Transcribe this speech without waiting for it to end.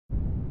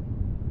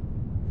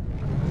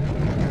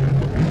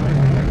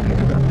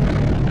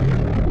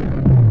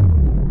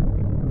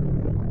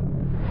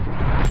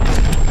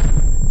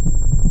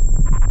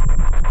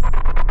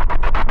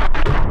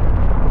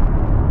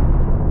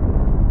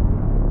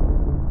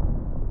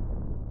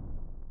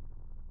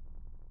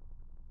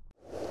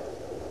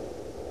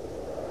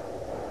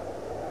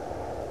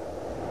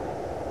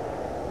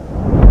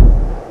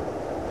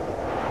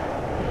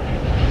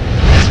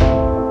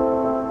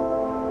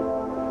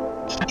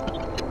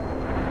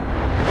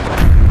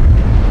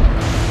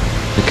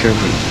care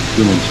about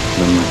feelings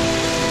than mine.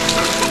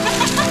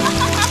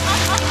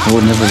 I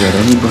would never let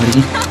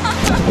anybody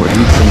or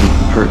anything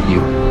hurt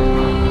you.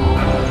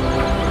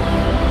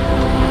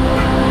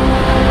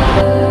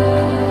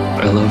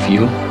 I love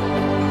you.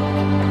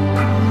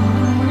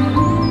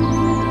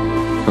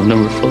 I've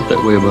never felt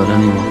that way about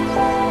anyone.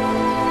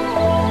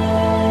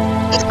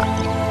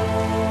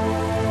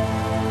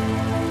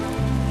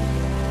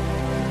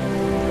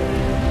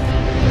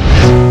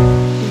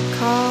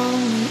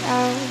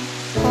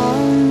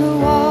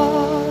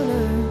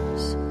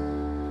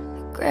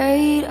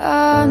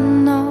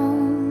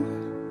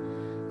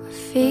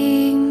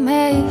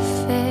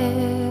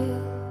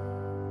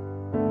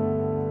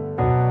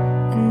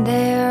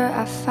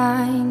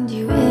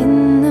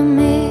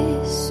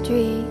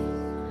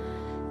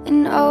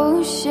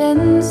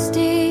 Oceans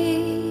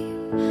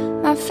deep,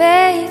 my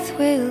faith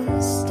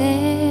will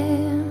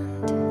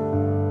stand,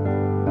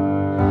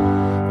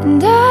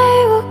 and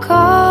I will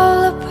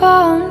call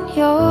upon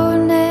your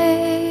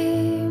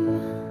name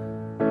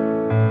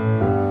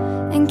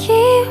and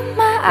keep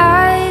my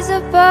eyes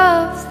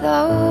above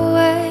the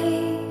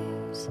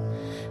waves.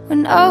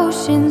 When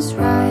oceans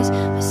rise,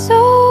 my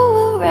soul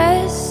will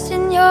rest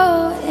in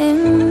your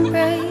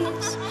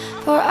embrace,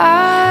 for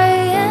I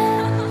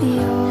am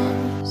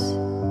yours.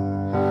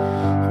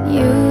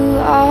 You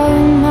are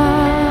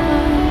mine.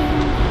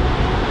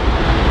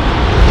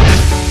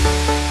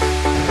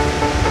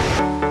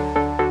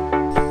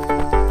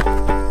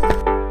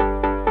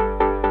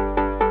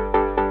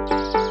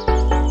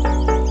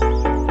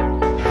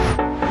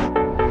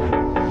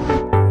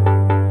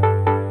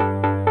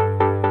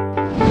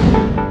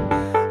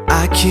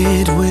 I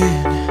can't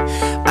win,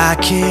 I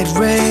can't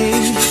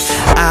reign,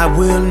 I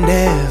will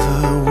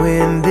never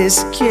win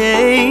this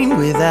game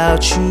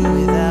without you,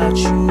 without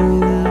you,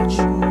 without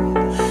you.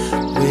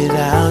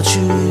 Without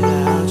you,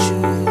 without you,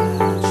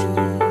 without you,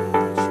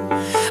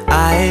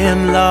 I am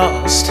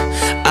lost,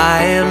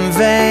 I am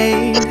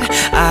vain,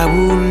 I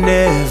will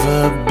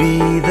never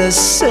be the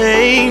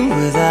same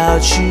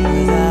without you,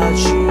 without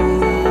you,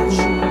 without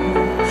you,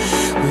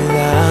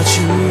 without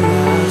you,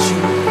 without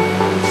you.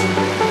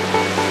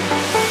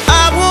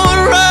 I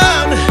won't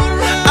run,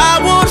 I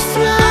won't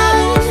fly,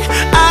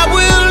 I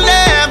will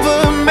never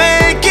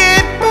make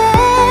it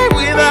by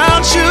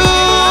without you.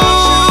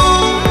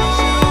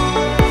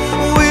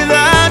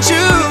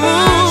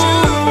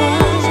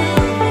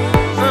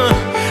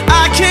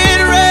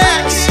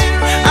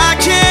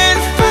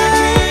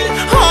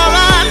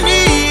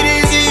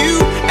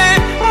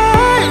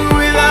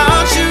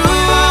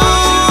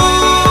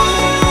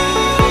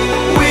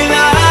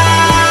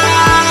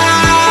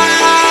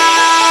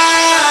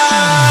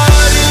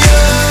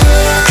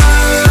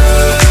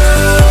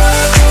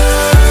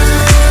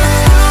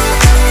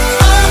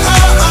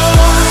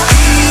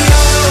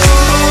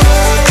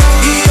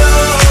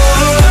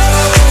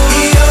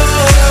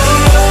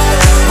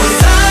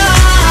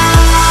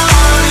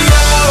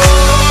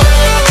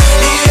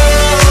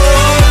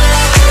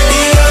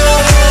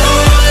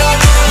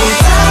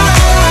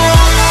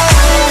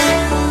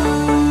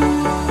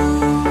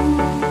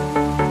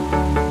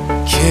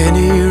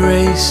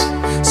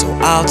 So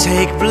I'll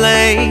take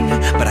blame,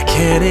 but I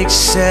can't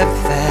accept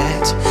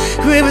that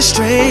we're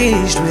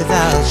estranged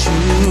without you.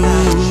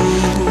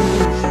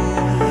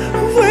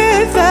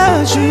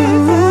 Without you,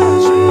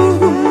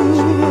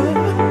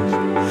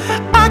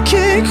 I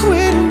can't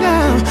quit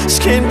now. This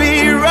can't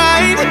be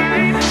right.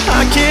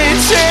 I can't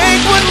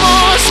take one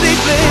more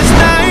sleepless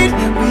night.